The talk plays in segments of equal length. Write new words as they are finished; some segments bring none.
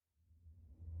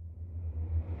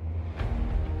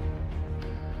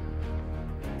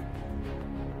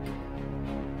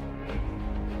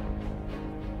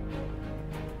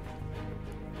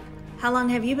How long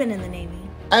have you been in the Navy?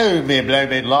 Oh, me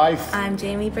blowed life. I'm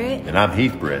Jamie Britt. And I'm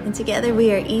Heath Britt. And together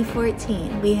we are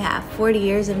E14. We have 40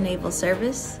 years of naval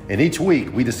service. And each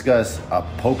week we discuss a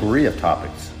potpourri of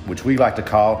topics, which we like to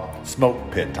call smoke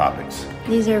pit topics.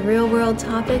 These are real-world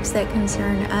topics that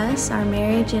concern us, our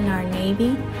marriage, and our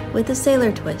Navy with a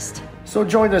sailor twist. So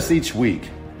join us each week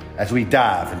as we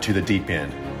dive into the deep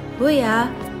end.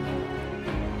 Booyah!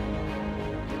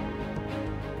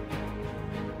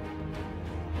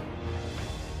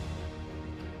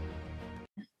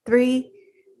 Three,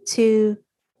 two,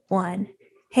 one.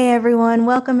 Hey everyone,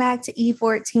 welcome back to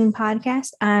E14 Podcast.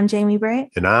 I'm Jamie Britt.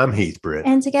 And I'm Heath Britt.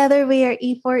 And together we are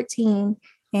E14.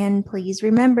 And please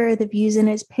remember, the views and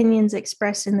opinions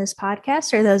expressed in this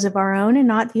podcast are those of our own and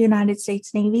not the United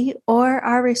States Navy or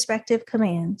our respective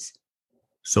commands.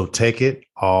 So take it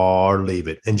or leave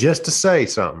it. And just to say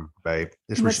something, babe,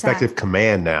 this What's respective that?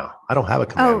 command now. I don't have a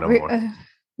command no more.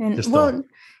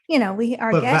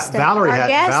 Valerie has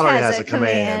a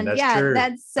command. That's true.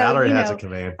 Valerie has a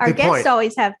command. Our guests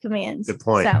always have commands. Good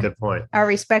point. So Good point. our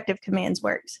respective commands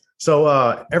works. So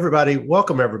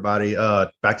welcome everybody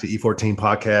back to E14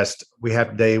 Podcast. We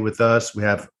have today with us, we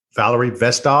have Valerie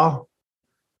Vestal,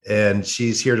 and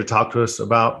she's here to talk to us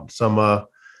about some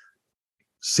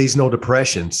seasonal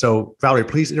depression. So Valerie,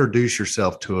 please introduce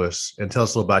yourself to us and tell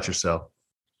us a little about yourself.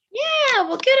 Yeah,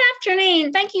 well, good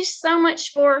afternoon. Thank you so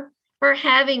much for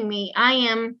having me. I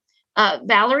am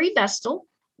Valerie Vestal,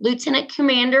 Lieutenant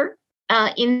Commander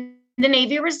in the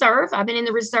Navy Reserve. I've been in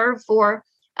the Reserve for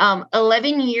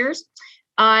 11 years.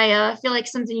 I feel like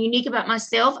something unique about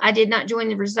myself. I did not join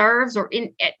the reserves or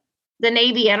at the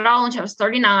Navy at all until I was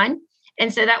 39.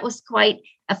 And so that was quite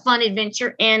a fun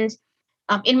adventure. And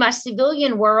in my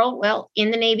civilian world, well,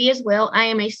 in the Navy as well, I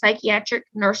am a psychiatric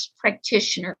nurse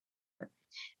practitioner.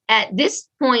 At this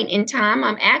point in time,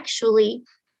 I'm actually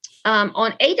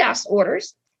on ADOS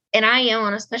orders, and I am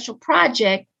on a special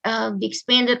project of the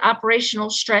Expanded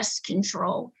Operational Stress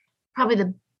Control. Probably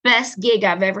the best gig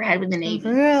I've ever had with the Navy.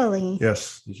 Really?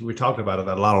 Yes. We talked about it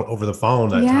a lot over the phone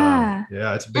that time.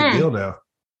 Yeah, it's a big deal now.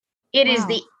 It is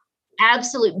the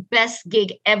absolute best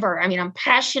gig ever. I mean, I'm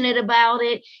passionate about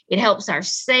it. It helps our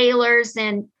sailors,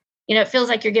 and, it feels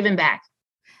like you're giving back.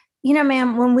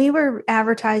 Ma'am, when we were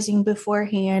advertising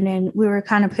beforehand and we were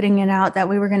kind of putting it out that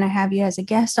we were going to have you as a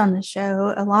guest on the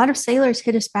show, a lot of sailors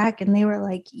hit us back and they were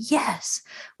like, yes,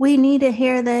 we need to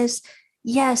hear this.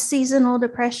 Yes, seasonal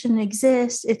depression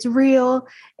exists. It's real.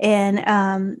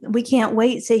 And we can't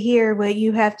wait to hear what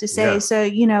you have to say. Yeah. So,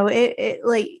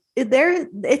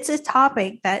 it's a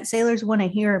topic that sailors want to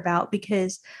hear about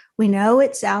because we know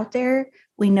it's out there.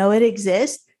 We know it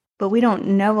exists, but we don't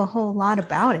know a whole lot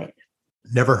about it.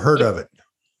 Never heard of it.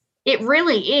 It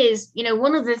really is.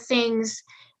 One of the things,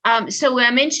 so when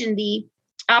I mentioned the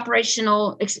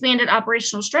expanded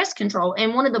operational stress control,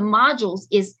 and one of the modules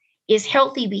is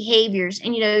healthy behaviors.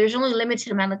 And, there's only a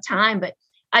limited amount of time, but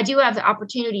I do have the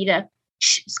opportunity to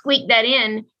squeak that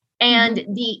in. And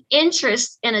the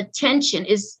interest and attention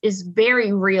is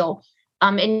very real.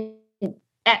 And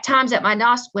at times at my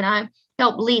NOS, when I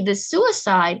help lead the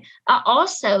suicide, I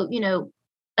also,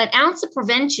 an ounce of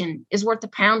prevention is worth a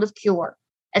pound of cure.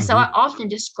 And so I often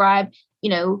describe,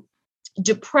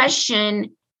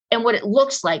 depression and what it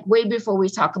looks like way before we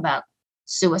talk about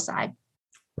suicide.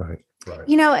 Right.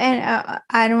 And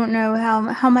I don't know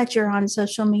how much you're on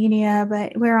social media,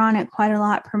 but we're on it quite a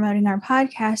lot promoting our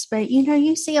podcast. But,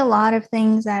 you see a lot of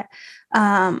things that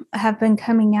have been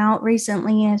coming out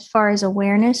recently as far as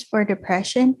awareness for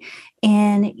depression.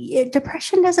 And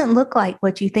depression doesn't look like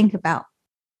what you think about.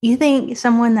 You think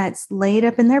someone that's laid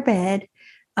up in their bed,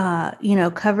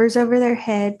 covers over their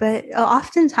head, but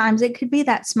oftentimes it could be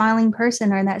that smiling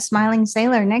person or that smiling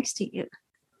sailor next to you.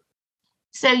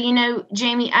 So,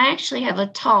 Jamie, I actually have a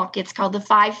talk. It's called The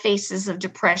 5 Faces of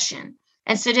Depression.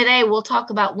 And so today we'll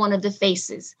talk about one of the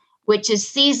faces, which is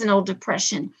seasonal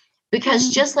depression,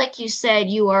 because just like you said,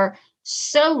 you are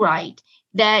so right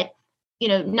that,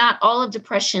 not all of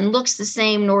depression looks the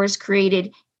same nor is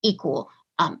created equal.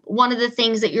 One of the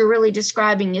things that you're really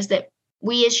describing is that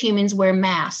we as humans wear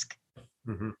masks.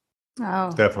 Mm-hmm.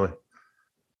 Oh, definitely.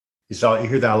 You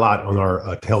hear that a lot on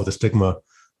our Tale of the Stigma,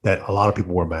 that a lot of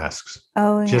people wear masks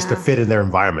just to fit in their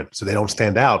environment so they don't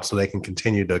stand out, so they can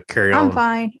continue to carry on. I'm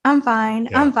fine.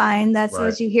 Yeah. I'm fine. That's Right.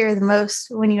 what you hear the most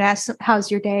when you ask,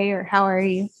 how's your day or how are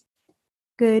you?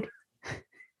 Good.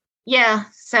 Yeah.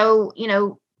 So,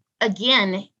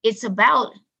 again, it's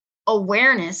about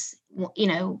awareness,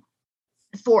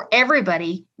 for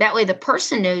everybody. That way the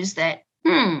person knows that,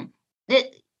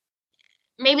 that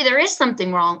maybe there is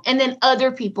something wrong. And then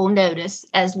other people notice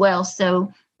as well.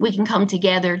 So we can come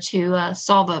together to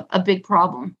solve a big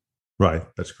problem. Right.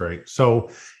 That's great. So,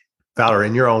 Valerie,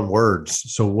 in your own words,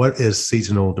 so what is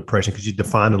seasonal depression? Could you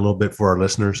define a little bit for our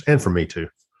listeners and for me too?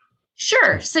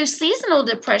 Sure. So seasonal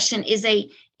depression is a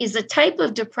type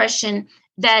of depression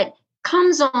that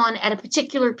comes on at a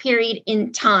particular period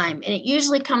in time, and it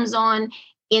usually comes on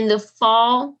in the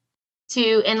fall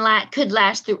could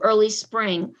last through early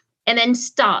spring and then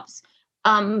stops.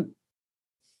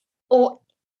 Or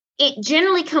it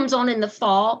generally comes on in the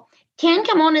fall, can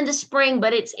come on in the spring,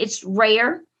 but it's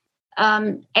rare.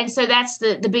 And so that's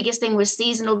the biggest thing with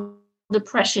seasonal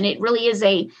depression. It really is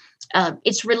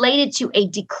it's related to a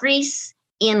decrease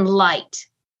in light.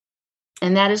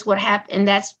 And that is what happened. And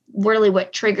that's really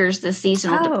what triggers the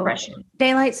seasonal depression.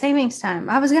 Daylight savings time.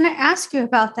 I was going to ask you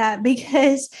about that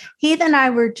because Heath and I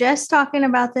were just talking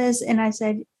about this. And I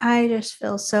said, I just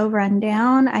feel so run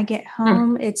down. I get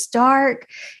home, it's dark,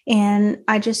 and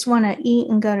I just want to eat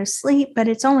and go to sleep, but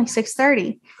it's only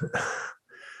 6:30.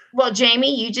 Well,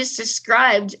 Jamie, you just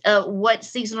described what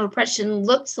seasonal depression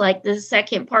looks like. The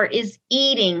second part is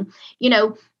eating.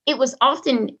 It was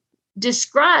often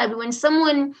described when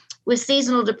someone with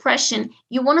seasonal depression,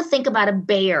 you want to think about a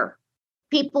bear.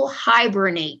 People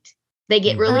hibernate. They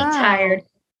get really tired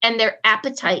and their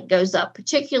appetite goes up,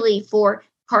 particularly for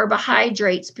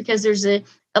carbohydrates, because there's a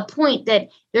point that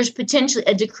there's potentially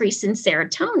a decrease in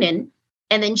serotonin,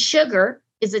 and then sugar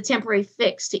is a temporary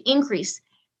fix to increase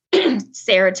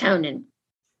serotonin.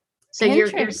 So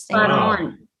you're spot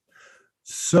on.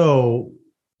 So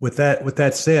with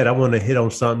that said, I want to hit on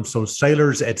something. So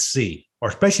sailors at sea, or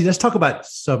especially let's talk about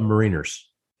submariners.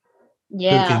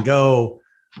 Yeah. Who can go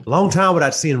a long time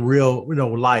without seeing real,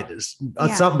 light.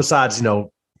 Something besides,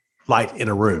 light in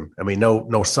a room. I mean,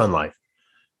 no sunlight.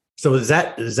 So is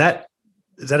that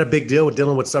a big deal with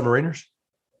dealing with submariners?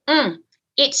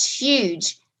 It's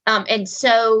huge. And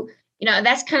so,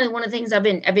 that's kind of one of the things I've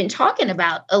been talking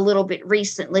about a little bit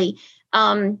recently.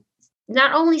 Not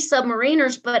only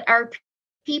submariners, but our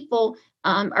people,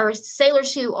 our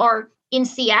sailors who are in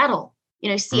Seattle.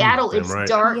 Seattle is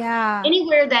dark. Yeah.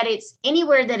 Anywhere that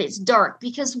it's dark,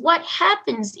 because what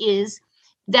happens is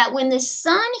that when the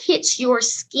sun hits your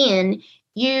skin,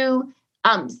 you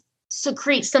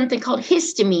secrete something called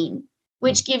histamine,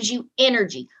 which gives you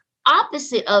energy,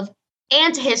 opposite of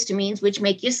antihistamines, which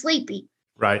make you sleepy.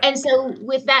 Right. And so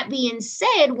with that being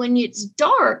said, when it's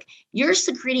dark, you're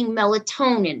secreting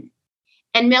melatonin.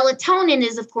 And melatonin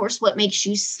is, of course, what makes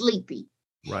you sleepy.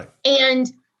 Right.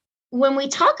 And when we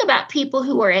talk about people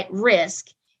who are at risk,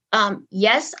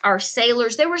 yes, our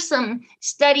sailors, there were some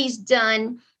studies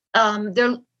done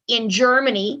there in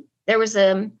Germany. There was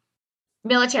a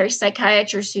military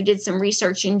psychiatrist who did some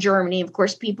research in Germany. Of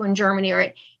course, people in Germany are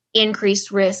at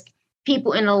increased risk,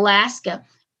 people in Alaska.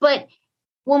 But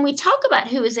when we talk about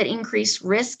who is at increased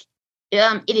risk,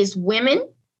 it is women,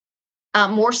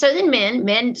 more so than men.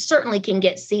 Men certainly can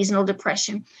get seasonal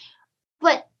depression.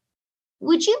 But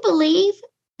would you believe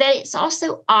that it's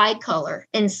also eye color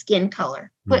and skin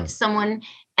color puts someone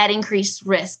at increased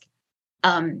risk?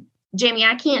 Jamie,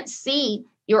 I can't see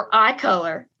your eye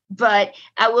color, but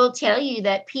I will tell you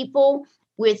that people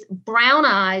with brown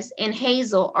eyes and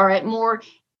hazel are at more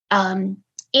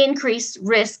increased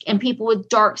risk, and people with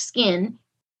dark skin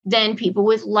than people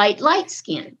with light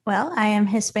skin. Well, I am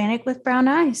Hispanic with brown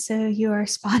eyes, so you are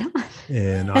spot on.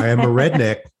 And I am a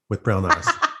redneck with brown eyes.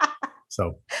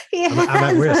 So I'm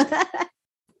at risk.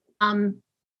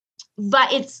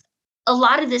 But it's a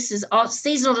lot of this is all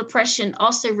seasonal depression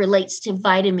also relates to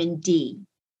vitamin D.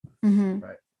 Mm-hmm.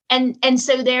 Right. And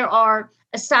so there are,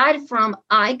 aside from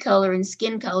eye color and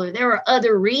skin color, there are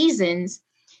other reasons.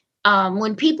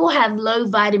 When people have low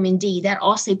vitamin D, that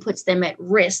also puts them at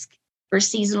risk for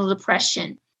seasonal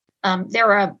depression.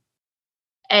 There are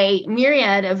a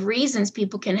myriad of reasons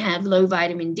people can have low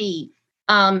vitamin D.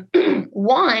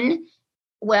 One,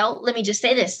 well, let me just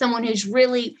say this, someone who's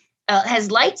really has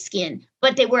light skin,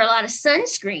 but they wear a lot of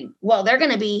sunscreen. Well, they're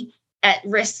going to be at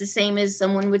risk the same as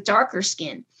someone with darker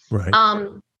skin. Right.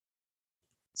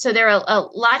 So there are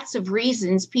lots of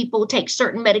reasons people take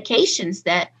certain medications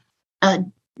that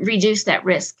reduce that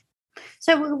risk.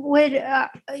 So would,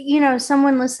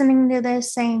 someone listening to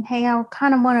this saying, hey, I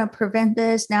kind of want to prevent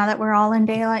this now that we're all in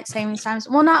daylight savings times.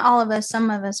 Well, not all of us. Some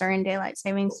of us are in daylight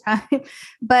savings time.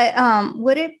 But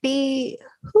would it be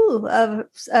of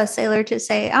a sailor to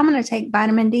say, I'm going to take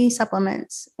vitamin D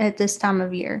supplements at this time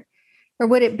of year? Or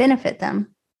would it benefit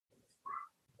them?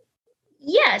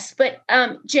 Yes, but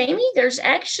Jamie, there's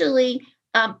actually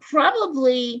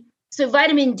probably, so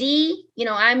vitamin D,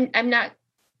 I'm not,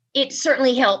 it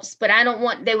certainly helps, but I don't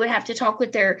want, they would have to talk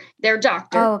with their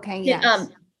doctor. Oh, okay. Yes.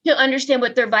 to understand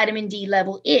what their vitamin D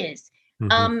level is.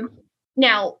 Mm-hmm.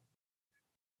 Now,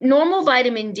 normal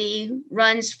vitamin D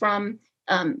runs from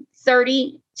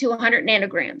 30 to 100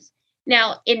 nanograms.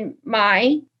 Now, in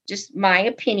my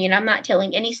opinion, I'm not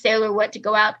telling any sailor what to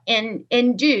go out and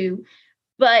do,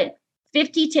 but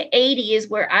 50 to 80 is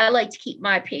where I like to keep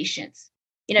my patients.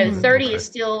 30 is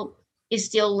still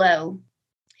low.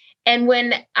 And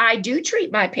when I do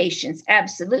treat my patients,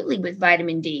 absolutely with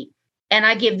vitamin D, and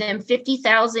I give them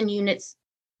 50,000 units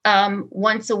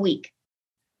once a week.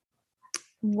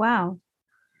 Wow.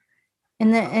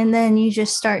 And then you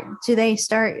just do they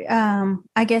start,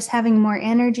 I guess, having more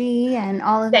energy and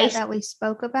all of that we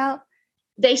spoke about?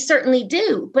 They certainly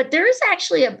do. But there is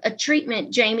actually a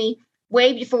treatment, Jamie,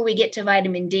 way before we get to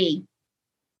vitamin D.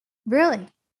 Really?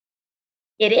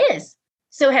 It is.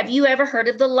 So have you ever heard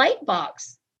of the light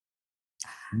box?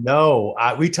 No,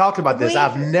 we talked about this.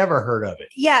 I've never heard of it.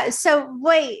 Yeah. So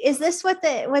wait, is this what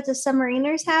the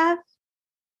submariners have?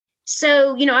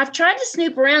 So, I've tried to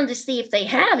snoop around to see if they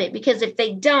have it, because if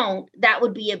they don't, that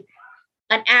would be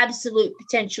an absolute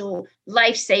potential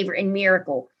lifesaver and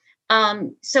miracle.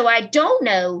 So I don't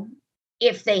know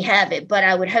if they have it, but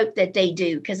I would hope that they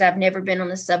do, because I've never been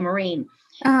on a submarine.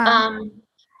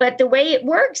 But the way it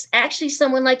works, actually,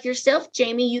 someone like yourself,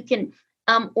 Jamie, you can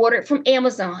order it from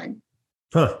Amazon.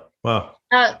 Huh. Wow.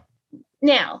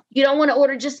 Now, you don't want to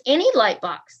order just any light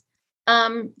box.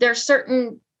 There are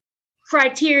certain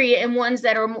criteria and ones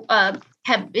that are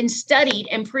have been studied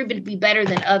and proven to be better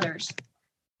than others.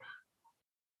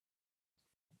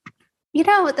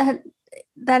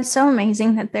 That's so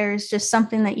amazing that there's just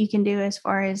something that you can do as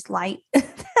far as light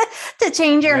to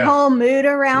change your whole mood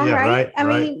around, right? I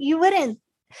mean, you wouldn't.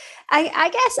 I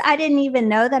guess I didn't even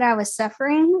know that I was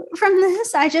suffering from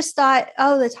this. I just thought,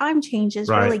 the time change is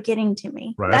really getting to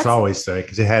me. Right. That's what I always say,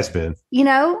 because it has been.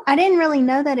 I didn't really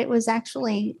know that it was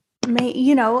actually,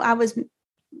 I was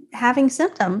having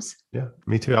symptoms. Yeah,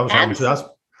 me too.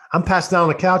 I'm passed out on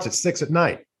the couch at 6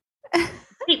 p.m.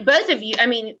 Both of you,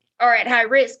 are at high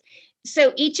risk.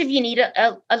 So each of you need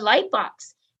a light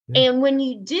box. Yeah. And when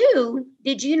you do,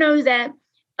 did you know that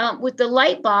with the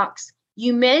light box,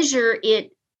 you measure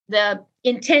the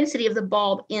intensity of the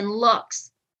bulb in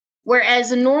lux,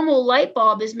 whereas a normal light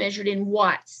bulb is measured in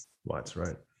watts. Watts,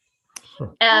 right.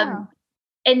 Wow.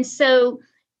 And so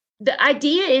the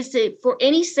idea is for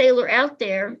any sailor out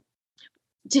there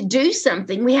to do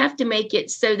something, we have to make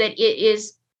it so that it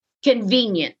is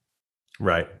convenient.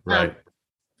 Right.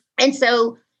 And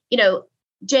so,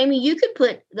 Jamie, you could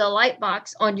put the light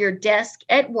box on your desk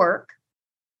at work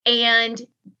and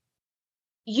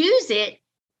use it,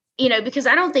 because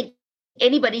I don't think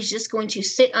anybody's just going to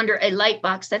sit under a light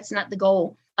box. That's not the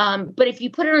goal. But if you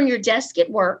put it on your desk at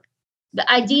work, the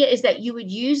idea is that you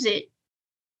would use it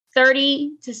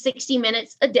 30 to 60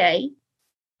 minutes a day.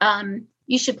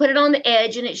 You should put it on the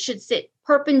edge and it should sit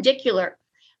perpendicular.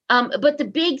 But the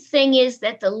big thing is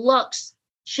that the lux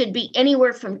should be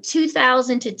anywhere from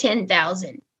 2,000 to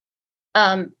 10,000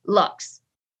 lux.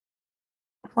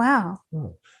 Wow.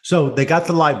 So they got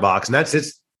the light box, and that's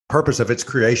its purpose of its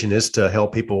creation, is to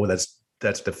help people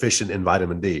that's deficient in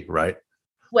vitamin D, right?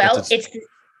 Well,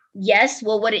 yes.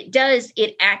 Well, what it does,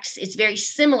 it's very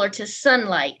similar to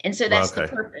sunlight. And so that's the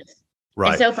purpose. Right.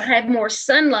 And so if I have more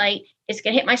sunlight, it's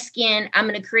going to hit my skin. I'm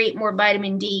going to create more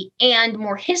vitamin D and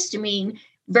more histamine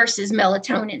versus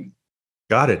melatonin.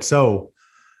 Got it. So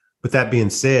with that being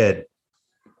said,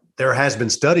 there has been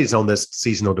studies on this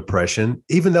seasonal depression,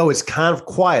 even though it's kind of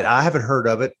quiet. I haven't heard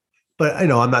of it, but I'm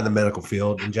not in the medical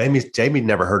field, and Jamie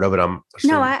never heard of it.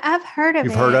 I've heard of it.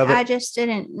 You've heard of it? I just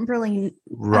didn't really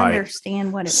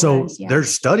understand what it was. So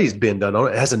there's studies being done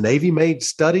on it. Has the Navy made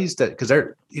studies because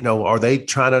they're, are they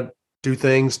trying to do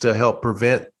things to help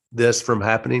prevent this from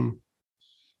happening?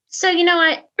 So,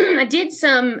 I did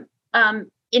some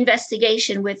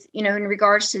investigation with, in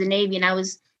regards to the Navy, and I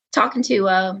was talking to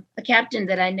a captain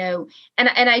that I know, and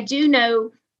I do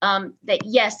know that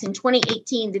yes, in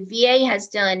 2018, the VA has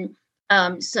done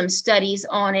some studies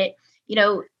on it,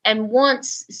 and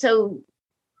so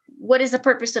what is the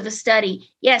purpose of a study?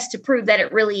 Yes, to prove that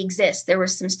it really exists. There were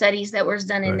some studies that was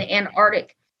done in the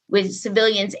Antarctic with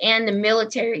civilians and the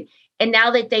military, and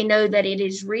now that they know that it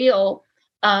is real,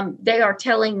 they are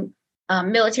telling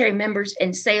military members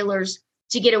and sailors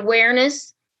to get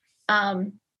awareness,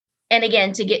 and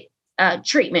again, to get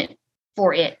treatment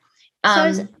for it. So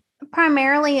is it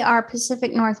primarily our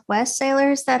Pacific Northwest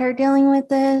sailors that are dealing with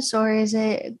this, or is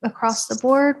it across the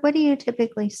board? What do you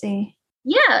typically see?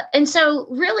 Yeah. And so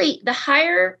really, the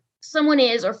higher someone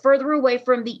is or further away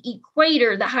from the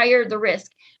equator, the higher the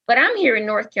risk. But I'm here in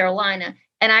North Carolina,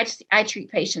 and I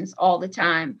treat patients all the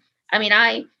time. I mean,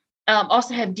 I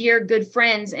also have dear good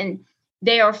friends, and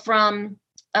they are from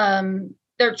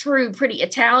they're pretty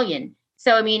Italian.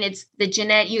 So I mean, it's the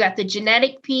you got the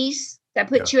genetic piece that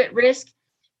puts you at risk.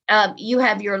 You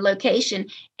have your location,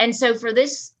 and so for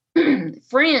this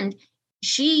friend,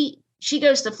 she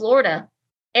goes to Florida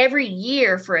every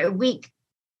year for a week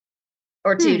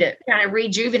or two to kind of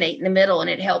rejuvenate in the middle, and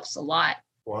it helps a lot.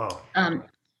 Wow.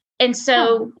 And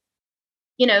so,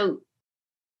 you know,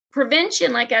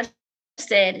 prevention, like I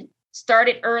said,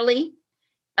 started early.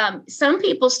 Some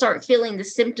people start feeling the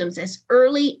symptoms as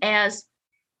early as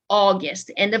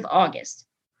August, end of August.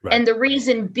 Right. And the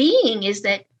reason being is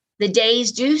that the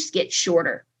days do get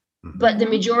shorter, but the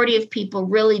majority of people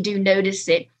really do notice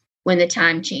it when the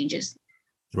time changes.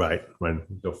 Right. When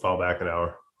they'll fall back an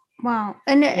hour. Wow.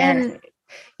 And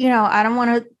you know, I don't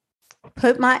want to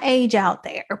put my age out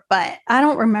there, but I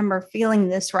don't remember feeling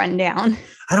this rundown.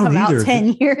 I don't either.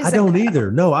 10 years I don't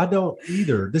either. No, I don't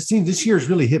either. This year's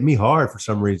really hit me hard for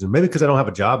some reason. Maybe because I don't have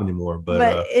a job anymore.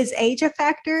 But is age a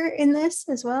factor in this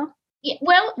as well? Yeah,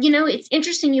 well, you know, it's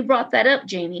interesting you brought that up,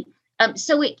 Jamie.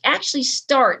 So it actually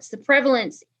starts, the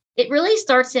prevalence, it really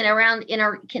starts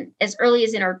as early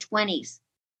as in our 20s.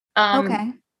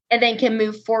 And then can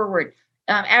move forward.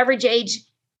 Average age,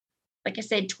 like I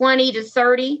said, 20 to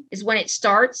 30 is when it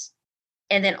starts,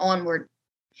 and then onward.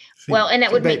 And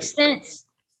that would make sense.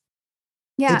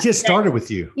 Yeah. It just started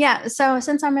with you. Yeah. So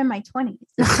since I'm in my 20s.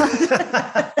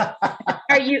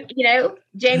 Are you know,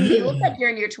 Jamie, you look like you're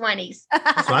in your 20s.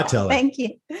 That's what I tell her. Thank you.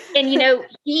 And, you know,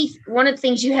 Keith, one of the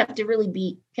things you have to really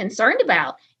be concerned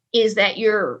about is that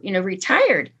you're, you know,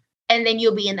 retired, and then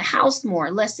you'll be in the house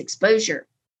more, less exposure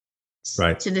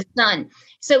to the sun.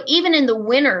 So even in the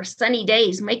winter, sunny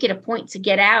days, make it a point to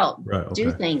get out,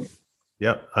 do things.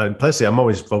 Yep. And plus, I'm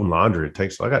always folding laundry.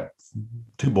 I got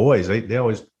 2 boys. They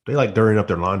like dirtying up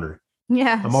their laundry.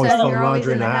 Yeah. I'm always folding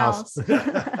laundry in the house. So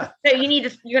you're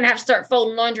going to have to start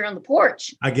folding laundry on the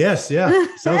porch. I guess. Yeah.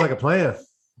 Sounds like a plan.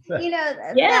 You know,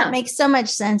 that makes so much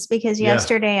sense, because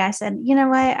yesterday I said, you know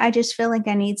what, I just feel like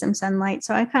I need some sunlight.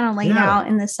 So I kind of laid out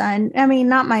in the sun. I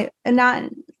mean,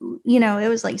 you know, it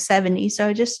was like 70. So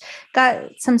I just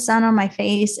got some sun on my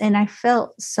face, and I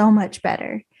felt so much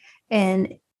better.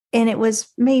 And it was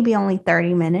maybe only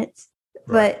 30 minutes,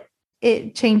 but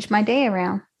it changed my day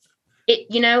around.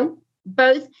 You know,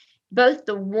 both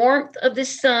the warmth of the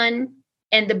sun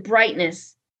and the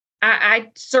brightness, I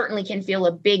certainly can feel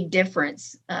a big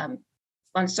difference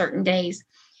on certain days.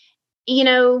 You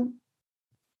know,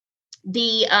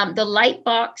 the light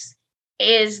box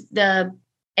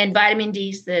and vitamin D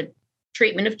is the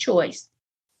treatment of choice.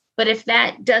 But if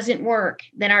that doesn't work,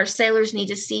 then our sailors need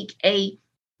to seek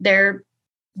their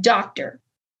doctor.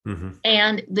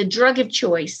 And the drug of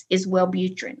choice is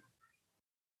Wellbutrin.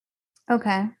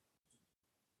 Okay.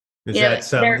 Is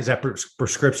that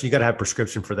prescription? You got to have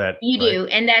prescription for that. You do.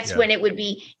 And that's when it would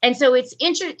be. And so it's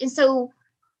interesting. And so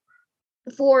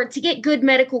to get good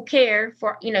medical care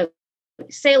for, you know,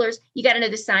 sailors, you got to know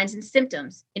the signs and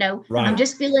symptoms. You know,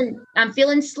 I'm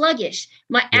feeling sluggish.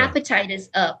 My appetite is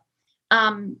up.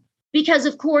 Because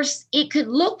of course it could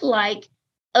look like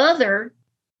other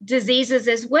diseases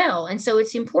as well. And so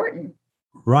it's important.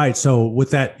 Right. So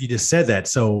with that, you just said that.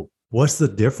 So what's the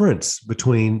difference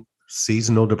between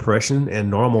seasonal depression and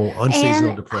normal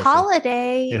unseasonal depression?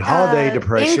 Holiday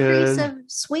depression. Increase of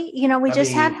sweet. You know, we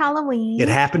just had Halloween. It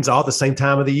happens all the same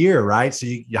time of the year, right? So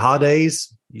your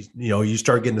holidays, you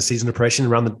start getting the seasonal depression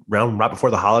around right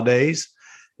before the holidays,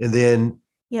 and then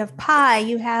you have pie.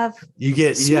 You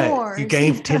get s'mores. You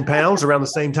gain 10 pounds around the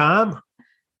same time.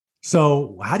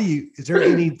 So is there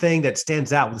anything that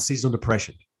stands out with seasonal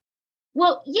depression?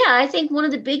 Well, yeah, I think one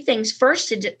of the big things first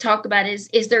to talk about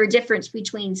is there a difference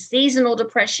between seasonal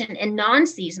depression and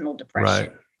non-seasonal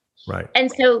depression? Right. And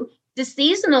so the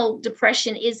seasonal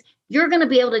depression is you're going to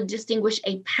be able to distinguish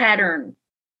a pattern.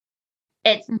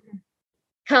 It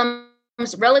comes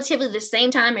relatively the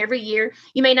same time every year.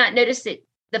 You may not notice it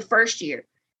the first year,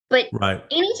 but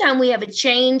anytime we have a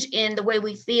change in the way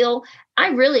we feel, I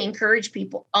really encourage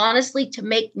people, honestly, to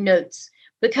make notes,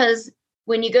 because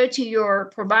when you go to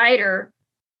your provider,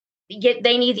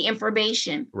 they need the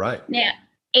information. Right. Now,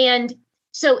 and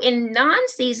so in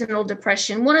non-seasonal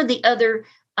depression, one of the other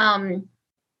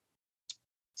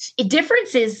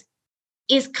differences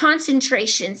is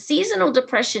concentration. Seasonal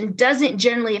depression doesn't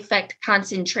generally affect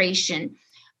concentration,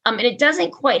 and it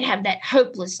doesn't quite have that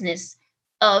hopelessness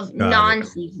of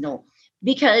non-seasonal,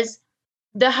 because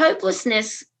the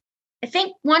hopelessness, I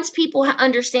think once people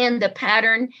understand the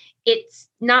pattern, it's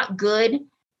not good,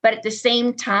 but at the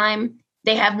same time,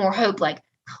 they have more hope, like,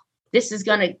 this is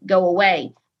going to go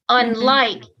away.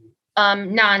 Unlike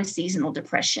non-seasonal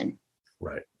depression.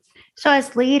 Right. So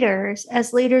as leaders,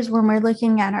 when we're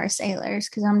looking at our sailors,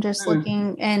 because I'm just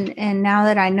looking, and now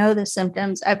that I know the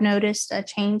symptoms, I've noticed a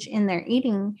change in their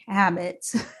eating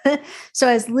habits. So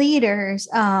as leaders,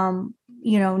 knowing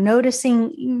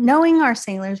our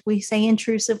sailors, we say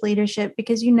intrusive leadership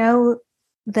because you know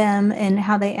them and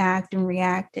how they act and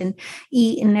react and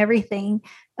eat and everything.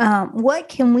 What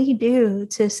can we do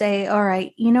to say, all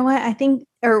right, you know what, I think,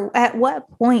 or at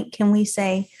what point can we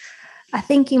say, I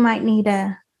think you might need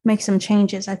to make some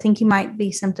changes. I think you might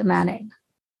be symptomatic.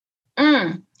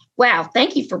 Wow.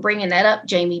 Thank you for bringing that up,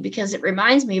 Jamie, because it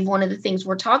reminds me of one of the things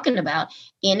we're talking about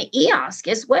in EOSC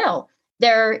as well.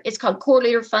 It's called Core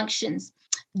Leader Functions.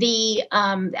 The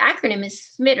acronym is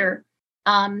SMITTER.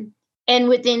 And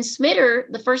within SMITTER,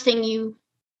 the first thing you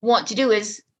want to do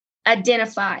is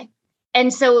identify.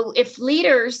 And so if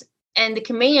leaders and the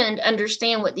command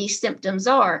understand what these symptoms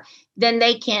are, then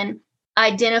they can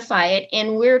identify it.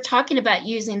 And we're talking about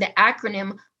using the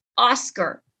acronym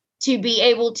OSCAR to be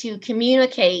able to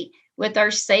communicate with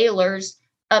our sailors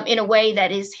in a way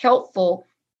that is helpful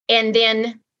and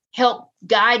then help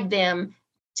guide them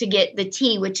to get the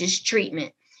T, which is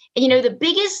treatment. And, the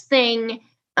biggest thing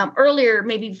earlier,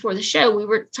 maybe before the show, we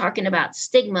were talking about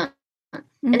stigma.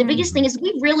 And the biggest thing is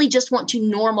we really just want to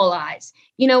normalize,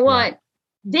 you know what,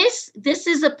 this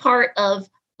is a part of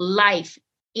life,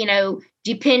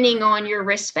 depending on your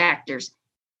risk factors.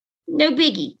 No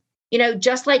biggie,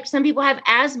 just like some people have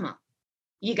asthma,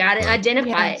 you got to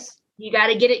identify it. You got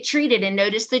to get it treated and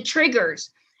notice the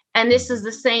triggers. And this is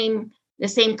the same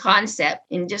concept,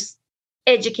 and just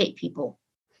educate people.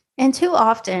 And too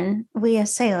often we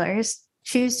as sailors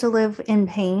choose to live in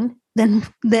pain than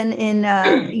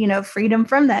in freedom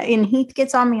from that. And Heath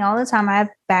gets on me all the time. I have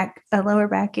a lower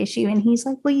back issue, and he's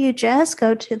like, will you just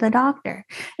go to the doctor?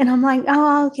 And I'm like, oh,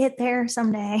 I'll get there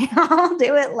someday. I'll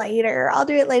do it later.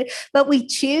 But we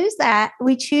choose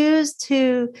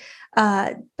to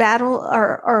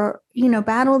battle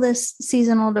battle this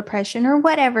seasonal depression or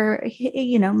whatever,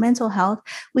 mental health.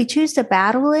 We choose to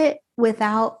battle it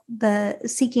without the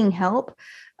seeking help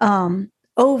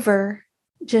over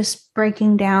just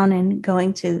breaking down and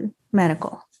going to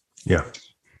medical. Yeah.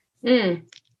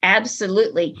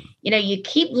 Absolutely. You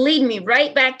keep leading me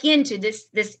right back into this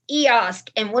EOSC.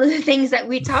 And one of the things that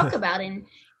we talk about in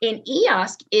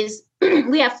EOSC is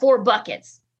we have 4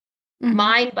 buckets: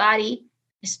 mind, body,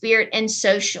 spirit, and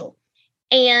social.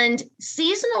 And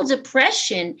seasonal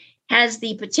depression has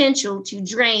the potential to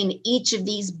drain each of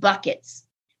these buckets,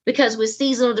 because with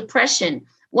seasonal depression,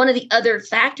 one of the other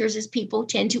factors is people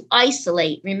tend to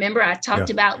isolate. Remember, I talked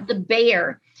about the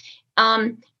bear.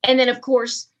 And then, of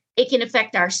course, it can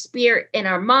affect our spirit and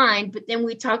our mind. But then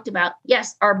we talked about,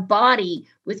 our body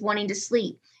with wanting to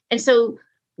sleep. And so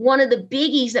one of the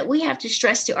biggies that we have to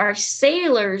stress to our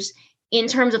sailors in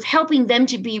terms of helping them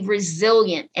to be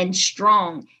resilient and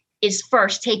strong is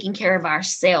first taking care of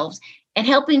ourselves and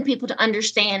helping people to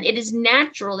understand it is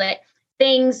natural that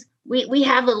things we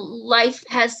have a life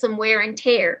has some wear and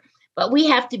tear, but we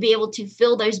have to be able to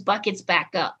fill those buckets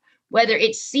back up, whether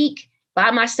it's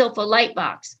buy myself a light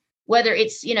box, whether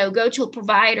it's, go to a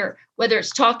provider, whether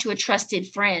it's talk to a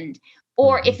trusted friend,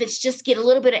 or if it's just get a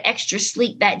little bit of extra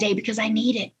sleep that day because I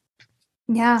need it.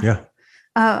 Yeah.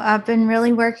 I've been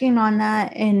really working on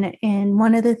that. And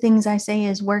one of the things I say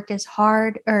is one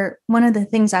of the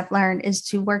things I've learned is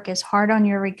to work as hard on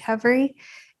your recovery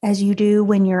as you do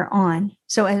when you're on.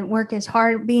 So and work as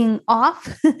hard being off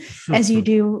as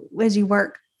you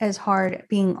work as hard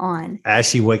being on.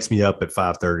 Ashley wakes me up at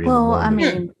 5:30. Well, I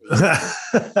mean,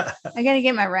 I got to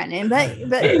get my run in, but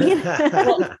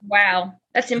Well, wow,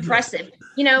 that's impressive.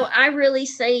 I really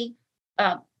say,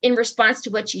 in response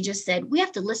to what you just said, we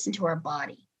have to listen to our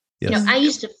body. Yes. I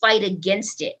used to fight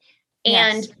against it.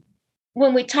 And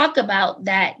when we talk about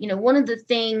that, one of the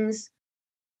things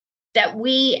that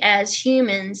we as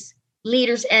humans,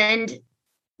 leaders and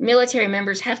military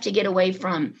members have to get away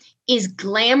from is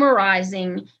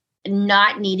glamorizing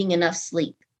not needing enough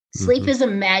sleep. Sleep is a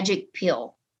magic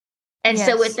pill. And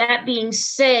so with that being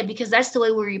said, because that's the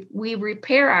way we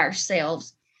repair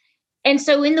ourselves. And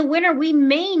so in the winter, we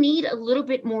may need a little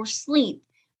bit more sleep.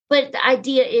 But the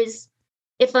idea is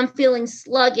if I'm feeling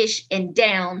sluggish and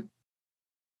down,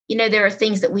 there are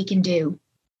things that we can do.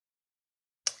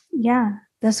 Yeah.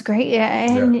 That's great.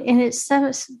 And it's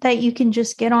so that you can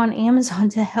just get on Amazon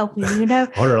to help you,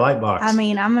 Order a light box. I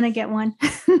mean, I'm going to get one.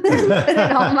 Put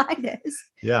it on my desk.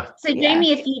 Yeah. So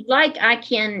Jamie, if you'd like, I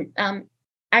can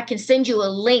send you a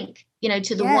link,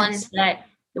 to the ones that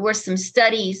there were some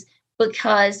studies,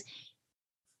 because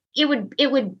it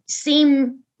would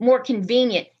seem more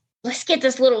convenient let's get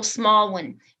this little small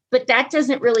one. But that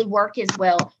doesn't really work as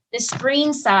well. The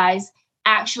screen size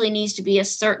actually needs to be a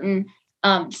certain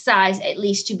size, at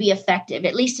least to be effective,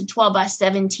 at least a 12 by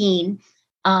 17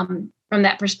 from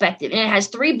that perspective. And it has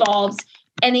 3 bulbs,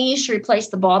 and then you should replace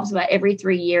the bulbs about every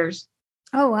 3 years.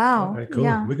 Oh, wow. Okay, cool.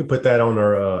 Yeah. We can put that on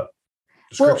our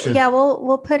description.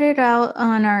 We'll put it out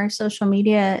on our social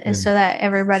media so that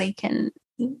everybody can,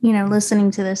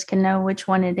 listening to this can know which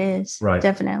one it is. Right.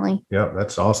 Definitely. Yeah,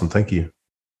 that's awesome. Thank you.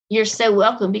 You're so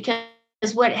welcome, because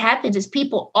what happens is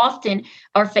people often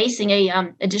are facing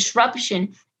a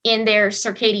disruption in their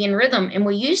circadian rhythm. And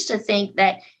we used to think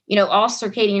that, all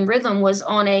circadian rhythm was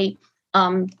on a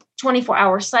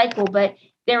 24-hour cycle, but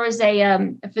there was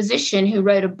a physician who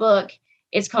wrote a book.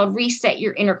 It's called Reset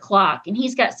Your Inner Clock. And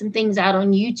he's got some things out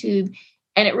on YouTube,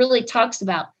 and it really talks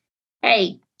about,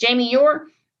 hey, Jamie, your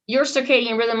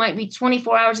circadian rhythm might be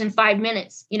 24 hours and 5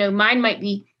 minutes. Mine might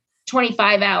be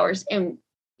 25 hours. And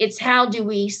it's how do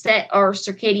we set our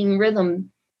circadian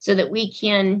rhythm so that we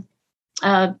can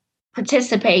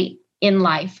participate in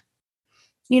life.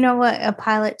 You know what a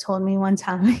pilot told me one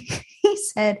time? He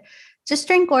said, just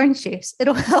drink orange juice.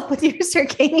 It'll help with your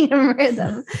circadian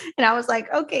rhythm. And I was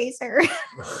like, okay, sir.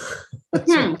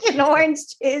 Drinking orange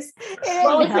juice.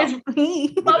 What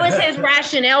was his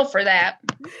rationale for that?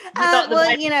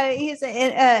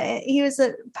 He was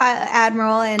a pilot,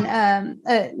 admiral and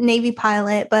a Navy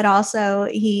pilot, but also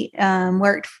he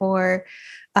worked for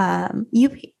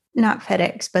not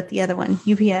FedEx, but the other one,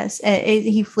 UPS.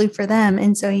 He flew for them.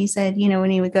 And so he said, when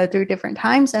he would go through different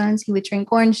time zones, he would drink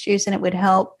orange juice and it would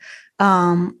help,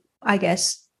 I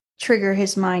guess, trigger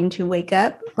his mind to wake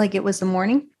up like it was the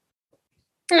morning.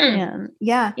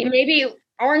 Yeah. Maybe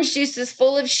orange juice is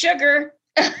full of sugar.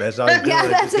 That's all you do. Yeah,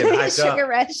 that's a sugar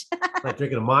rush. Like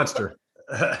drinking a Monster.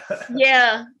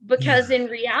 Yeah, because in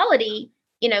reality,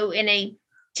 in a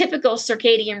typical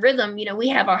circadian rhythm, we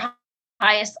have our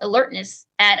highest alertness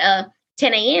at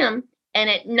 10 a.m. and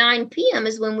at 9 p.m.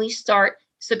 is when we start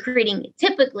secreting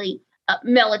typically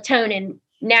melatonin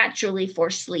naturally for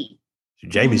sleep.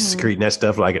 Jamie's secreting that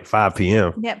stuff like at 5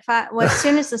 p.m. Yeah, as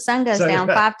soon as the sun goes down,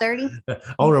 5:30. I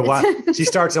don't know why. She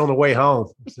starts on the way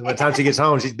home. So by the time she gets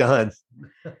home, she's done.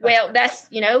 Well, that's,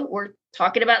 we're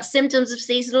talking about symptoms of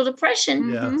seasonal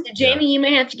depression. Yeah. So, Jamie, you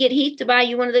may have to get Heath to buy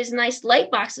you one of those nice light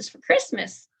boxes for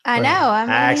Christmas. I know.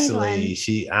 Actually,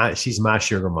 she's my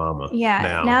sugar mama.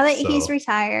 Yeah. Now that he's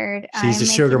retired, she's a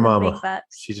sugar mama.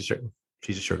 She's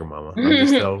a sugar mama. I'm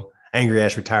just so angry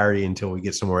ass retiree until we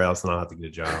get somewhere else, and I'll have to get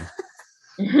a job.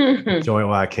 Enjoy it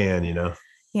while I can,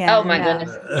 Yeah. Oh my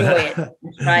goodness, enjoy it.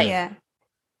 Right. Yeah.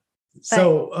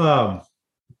 So,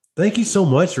 thank you so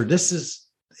much for this.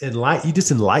 You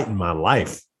just enlightened my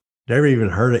life. Never even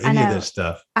heard of any of this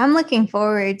stuff. I'm looking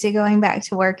forward to going back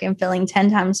to work and feeling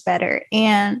 10 times better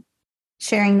and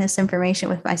sharing this information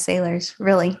with my sailors.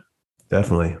 Really.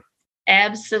 Definitely.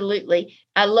 Absolutely.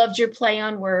 I loved your play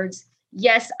on words.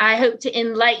 Yes, I hope to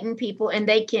enlighten people and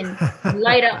they can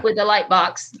light up with the light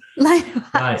box. Light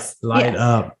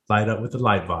up with the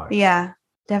light box. Yeah,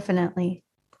 definitely.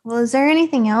 Well, is there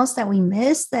anything else that we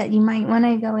missed that you might want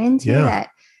to go into that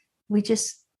we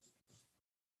just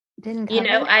didn't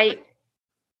cover?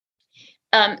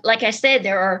 Like I said,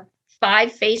 there are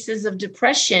 5 phases of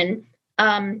depression.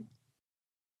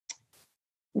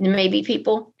 Maybe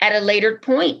people at a later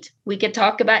point, we could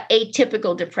talk about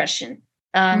atypical depression,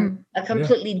 a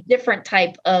completely different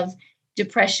type of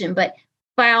depression. But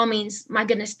by all means, my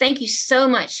goodness, thank you so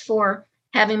much for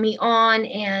having me on.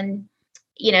 And,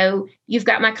 you've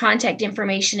got my contact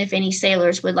information if any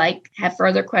sailors would have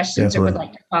further questions or would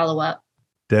like to follow up.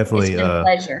 Definitely. It's been a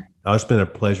pleasure. It's been a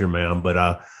pleasure, ma'am.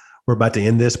 But we're about to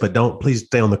end this, but please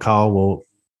stay on the call. We'll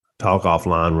talk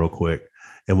offline real quick.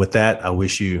 And with that, I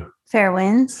wish you fair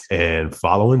winds and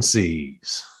following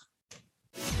seas.